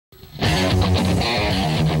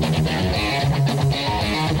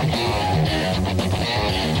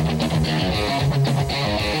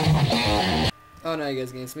Oh no, you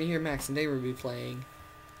guys, again, it's me here, Max, and today we're going to be playing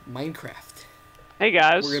Minecraft. Hey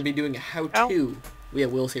guys. We're going to be doing a how-to. Yeah,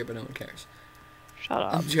 Will's here, but no one cares. Shut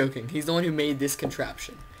up. I'm joking. He's the one who made this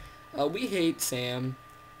contraption. We hate Sam,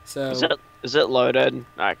 so... Is it loaded?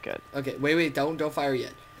 Alright, good. Okay, wait, don't fire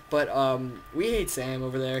yet. But, we hate Sam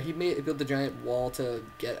over there. He built a giant wall to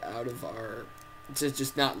get out of our... to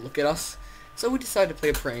just not look at us. So we decided to play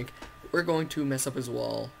a prank. We're going to mess up his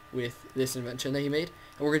wall with this invention that he made,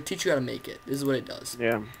 and we're going to teach you how to make it. This is what it does.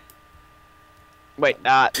 Yeah. Wait,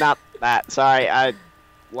 not that. Sorry, I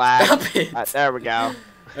lagged. Stop it! There we go.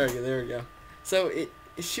 There we go. So it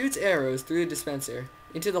shoots arrows through the dispenser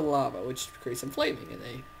into the lava, which creates some flaming, and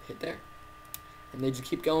they hit there. And they just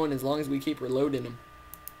keep going as long as we keep reloading them.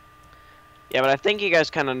 Yeah, but I think you guys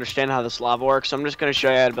kind of understand how this lava works, so I'm just going to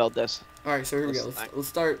show you how to build this. Alright, so here we go. Let's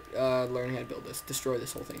start learning how to build this. Destroy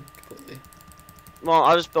this whole thing completely. Well,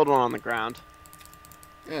 I'll just build one on the ground.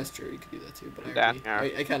 Yeah, that's true. You could do that too, but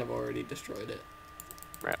I kind of already destroyed it.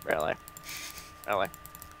 Really? Really,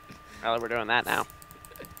 we're doing that now.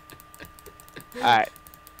 Alright.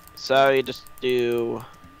 So you just do...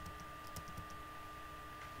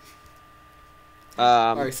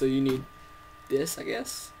 Alright, so you need this, I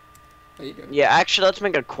guess? What are you doing? Yeah, actually, let's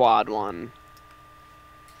make a quad one.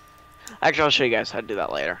 Actually, I'll show you guys how to do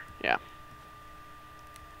that later. Yeah.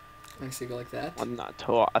 I see, go like that. One,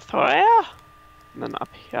 two, three. And then up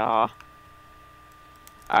here.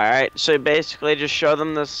 Alright, so basically just show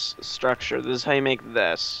them this structure. This is how you make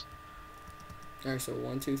this. Alright, so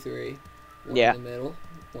 1, 2, 3. One yeah. in the middle.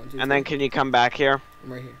 1, 2, 3. And then can you come back here?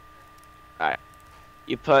 I'm right here. Alright.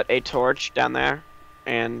 You put a torch down there.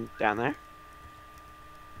 And down there.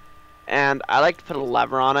 And I like to put a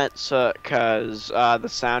lever on it, so because the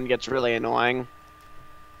sound gets really annoying.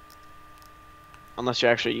 Unless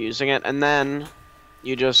you're actually using it. And then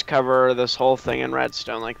you just cover this whole thing in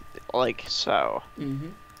redstone like so. Mm-hmm.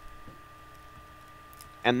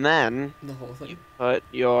 And then the whole thing. You put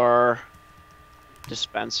your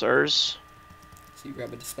dispensers. So you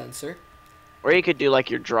grab a dispenser. Or you could do like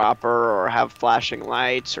your dropper or have flashing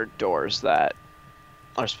lights or doors that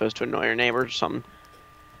are supposed to annoy your neighbors or something.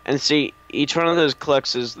 And see, each one of those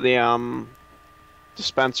clicks is the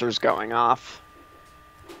dispensers going off.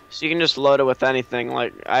 So you can just load it with anything.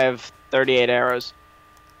 Like I have 38 arrows.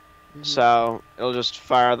 Mm-hmm. So it'll just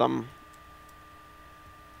fire them.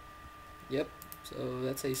 Yep. So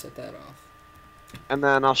that's how you set that off. And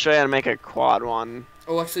then I'll show you how to make a quad one.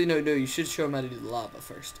 Oh, actually, no. You should show them how to do the lava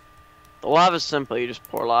first. The lava's simple. You just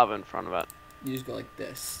pour lava in front of it. You just go like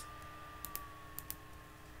this.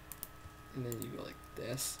 And then you go like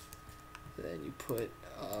this. And then you put,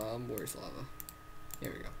 where's lava?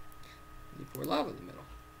 Here we go. You pour lava in the middle.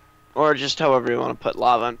 Or just however you want to put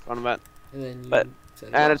lava in front of it. And then you set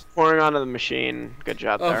it and off. it's pouring onto the machine. Good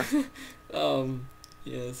job there.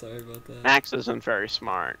 Yeah, sorry about that. Max isn't very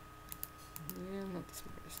smart. Yeah, I'm not the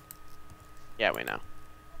smartest. Yeah, we know.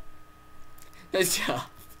 Nice job.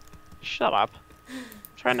 Shut up. I'm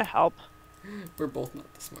trying to help. We're both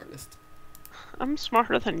not the smartest. I'm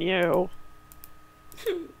smarter than you.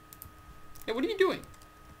 Hey, what are you doing?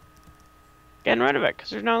 Getting rid of it, because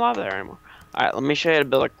there's no lava there anymore. Alright, let me show you how to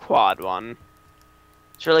build a quad one.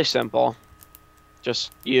 It's really simple.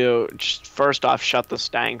 Just first off shut this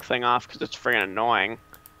dang thing off, because it's freaking annoying.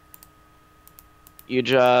 You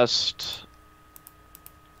just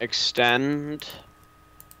extend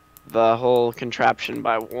the whole contraption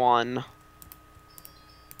by 1.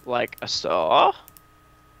 Like so.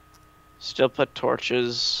 Still put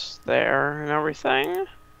torches there and everything.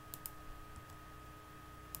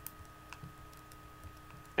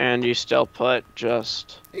 And you still put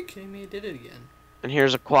just... Hey, kidding me? I did it again. And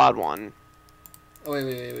here's a quad one. Oh,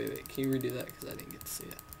 wait. Can you redo that? Because I didn't get to see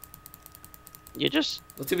it. You just...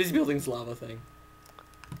 Let's do this building's lava thing.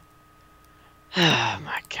 Oh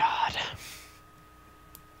my god.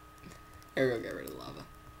 Here we go, get rid of the lava.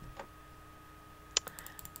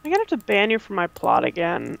 I'm gonna have to ban you from my plot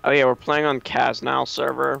again. Oh yeah, we're playing on Casnal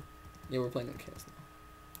server. Yeah, we're playing on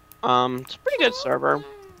Casnal. It's a pretty good server.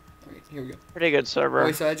 Alright, here we go. Pretty good server.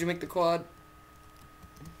 Wait, so how'd you make the quad?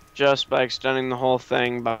 Just by extending the whole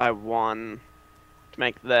thing by 1 to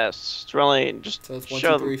make this. It's really just so it's 1,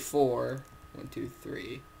 2, 3, 4. 1, 2,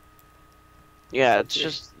 3. Yeah, 4, it's 3.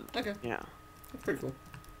 just okay. Yeah. That's pretty cool.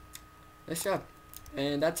 Nice job.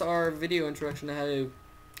 And that's our video introduction to how to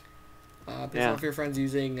piss off your friends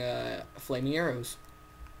using flaming arrows.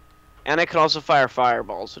 And it can also fire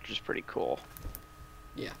fireballs, which is pretty cool.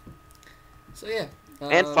 Yeah. So yeah.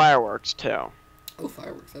 And fireworks too. Oh,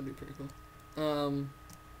 fireworks! That'd be pretty cool.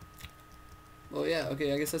 Well, yeah.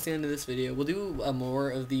 Okay, I guess that's the end of this video. We'll do more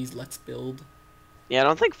of these Let's Build Yeah, I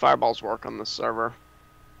don't think fireballs work on this server.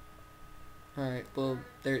 Alright, well,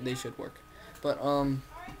 they should work. But, I'll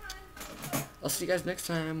see you guys next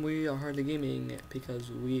time. We are Hardly Gaming because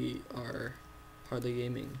we are Hardly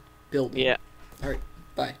Gaming. Building. Yeah. Alright,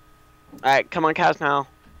 bye. Alright, come on, cows now.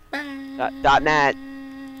 Bye. Dot net.